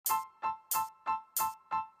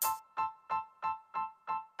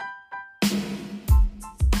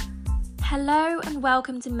Hello and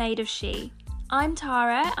welcome to Made of She. I'm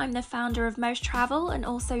Tara, I'm the founder of Most Travel and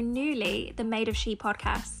also newly the Made of She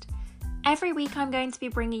podcast. Every week I'm going to be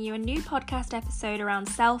bringing you a new podcast episode around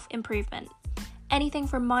self-improvement. Anything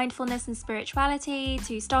from mindfulness and spirituality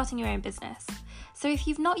to starting your own business. So if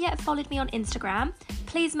you've not yet followed me on Instagram,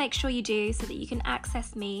 please make sure you do so that you can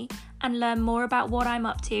access me and learn more about what I'm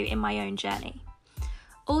up to in my own journey.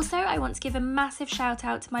 Also, I want to give a massive shout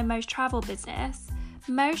out to my Most Travel business.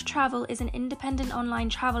 Most Travel is an independent online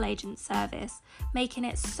travel agent service, making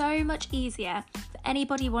it so much easier for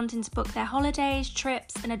anybody wanting to book their holidays,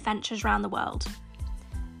 trips, and adventures around the world.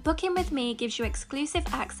 Booking with me gives you exclusive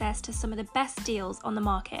access to some of the best deals on the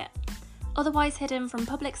market, otherwise hidden from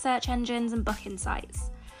public search engines and booking sites.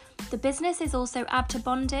 The business is also ABTA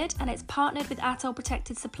bonded and it's partnered with ATOL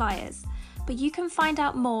protected suppliers, but you can find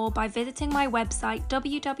out more by visiting my website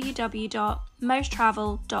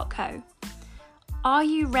www.mosttravel.co. Are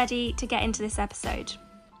you ready to get into this episode?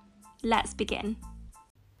 Let's begin.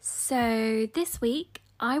 So this week,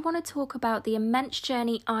 I want to talk about the immense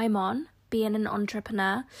journey I'm on being an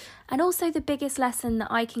entrepreneur and also the biggest lesson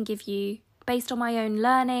that I can give you based on my own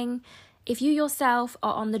learning if you yourself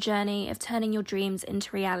are on the journey of turning your dreams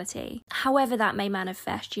into reality, however that may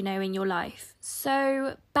manifest, in your life.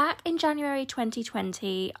 So back in January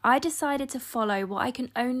 2020, I decided to follow what I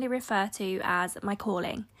can only refer to as my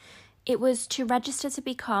calling. It was to register to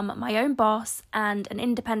become my own boss and an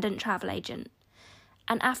independent travel agent.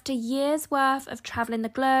 And after years worth of travelling the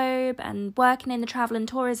globe and working in the travel and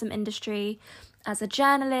tourism industry as a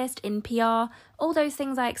journalist in PR, all those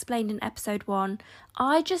things I explained in episode 1,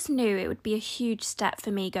 I just knew it would be a huge step for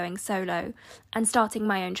me going solo and starting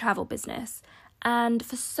my own travel business. And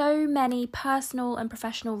for so many personal and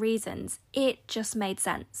professional reasons, it just made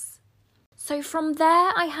sense. So from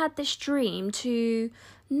there, I had this dream to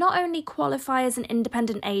not only qualify as an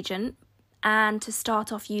independent agent and to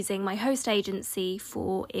start off using my host agency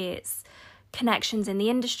for its connections in the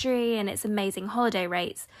industry and its amazing holiday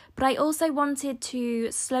rates, but I also wanted to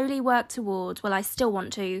slowly work towards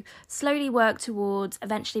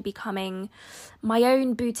eventually becoming my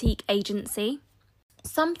own boutique agency.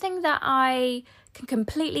 Something that I can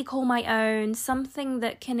completely call my own, something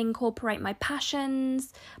that can incorporate my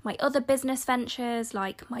passions, my other business ventures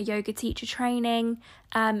like my yoga teacher training,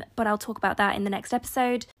 but I'll talk about that in the next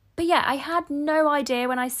episode. But yeah, I had no idea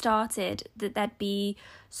when I started that there'd be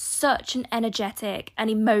such an energetic and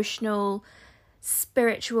emotional,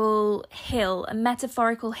 spiritual hill, a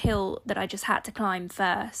metaphorical hill that I just had to climb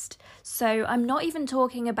first. So I'm not even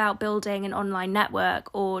talking about building an online network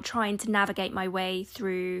or trying to navigate my way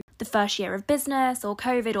through the first year of business or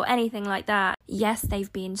COVID or anything like that. Yes,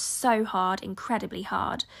 they've been so hard, incredibly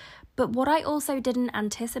hard. But what I also didn't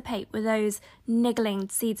anticipate were those niggling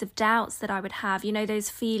seeds of doubts that I would have, those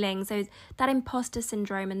feelings, that imposter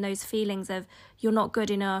syndrome and those feelings of you're not good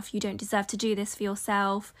enough, you don't deserve to do this for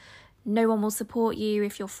yourself, no one will support you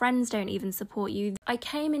if your friends don't even support you. I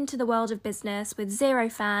came into the world of business with 0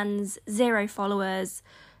 fans, 0 followers,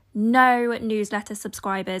 no newsletter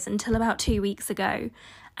subscribers until about 2 weeks ago.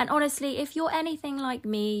 And honestly, if you're anything like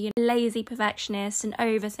me, a lazy perfectionist, an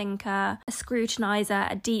overthinker, a scrutinizer,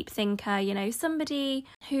 a deep thinker, somebody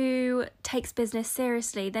who takes business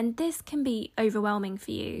seriously, then this can be overwhelming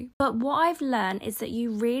for you. But what I've learned is that you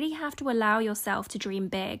really have to allow yourself to dream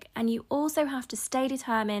big, and you also have to stay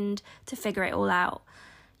determined to figure it all out.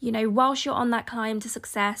 Whilst you're on that climb to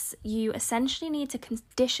success, you essentially need to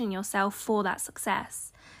condition yourself for that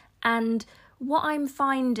success. And what I'm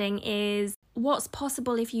finding is what's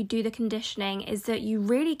possible if you do the conditioning is that you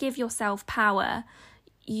really give yourself power.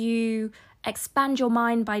 You expand your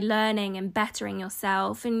mind by learning and bettering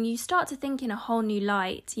yourself, and you start to think in a whole new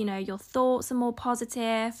light. Your thoughts are more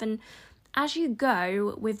positive, and as you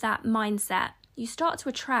go with that mindset, you start to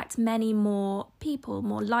attract many more people,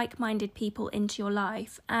 more like-minded people into your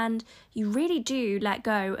life, and you really do let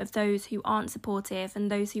go of those who aren't supportive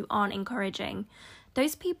and those who aren't encouraging.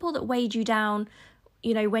 Those people that weighed you down,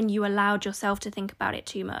 when you allowed yourself to think about it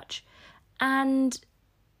too much. And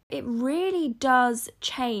it really does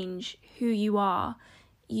change who you are.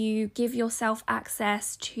 You give yourself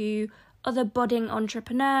access to other budding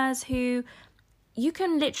entrepreneurs who you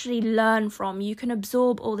can literally learn from. You can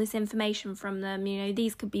absorb all this information from them.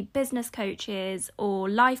 These could be business coaches or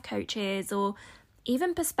life coaches or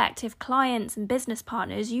even prospective clients and business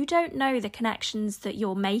partners. You don't know the connections that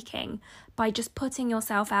you're making by just putting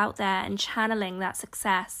yourself out there and channeling that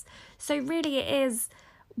success. So really it is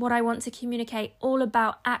what I want to communicate, all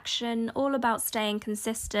about action, all about staying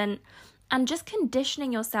consistent and just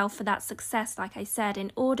conditioning yourself for that success, like I said,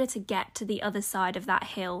 in order to get to the other side of that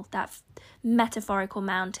hill, that metaphorical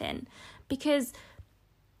mountain. Because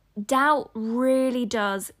doubt really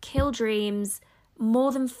does kill dreams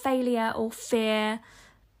more than failure or fear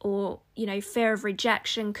or, fear of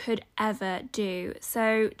rejection could ever do.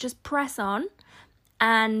 So just press on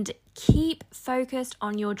and keep focused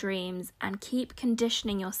on your dreams and keep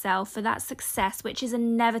conditioning yourself for that success, which is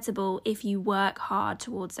inevitable if you work hard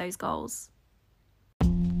towards those goals.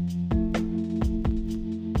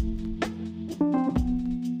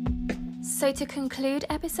 So to conclude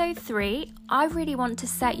episode 3, I really want to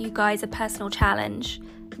set you guys a personal challenge.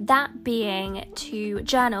 That being to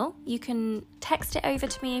journal. You can text it over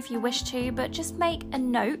to me if you wish to, but just make a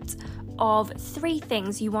note of 3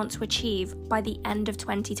 things you want to achieve by the end of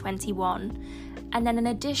 2021, and then an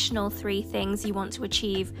additional 3 things you want to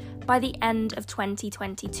achieve by the end of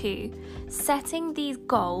 2022. Setting these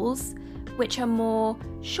goals, which are more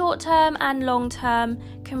short-term and long-term,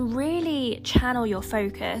 can really channel your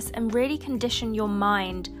focus and really condition your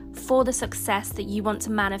mind for the success that you want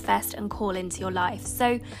to manifest and call into your life.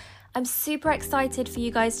 So I'm super excited for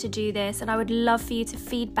you guys to do this, and I would love for you to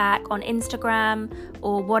feedback on Instagram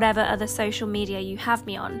or whatever other social media you have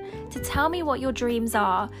me on to tell me what your dreams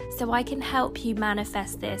are so I can help you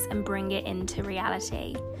manifest this and bring it into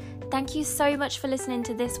reality. Thank you so much for listening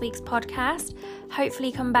to this week's podcast. Hopefully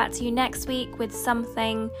come back to you next week with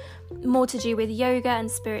something more to do with yoga and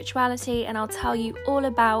spirituality, and I'll tell you all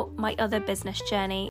about my other business journey.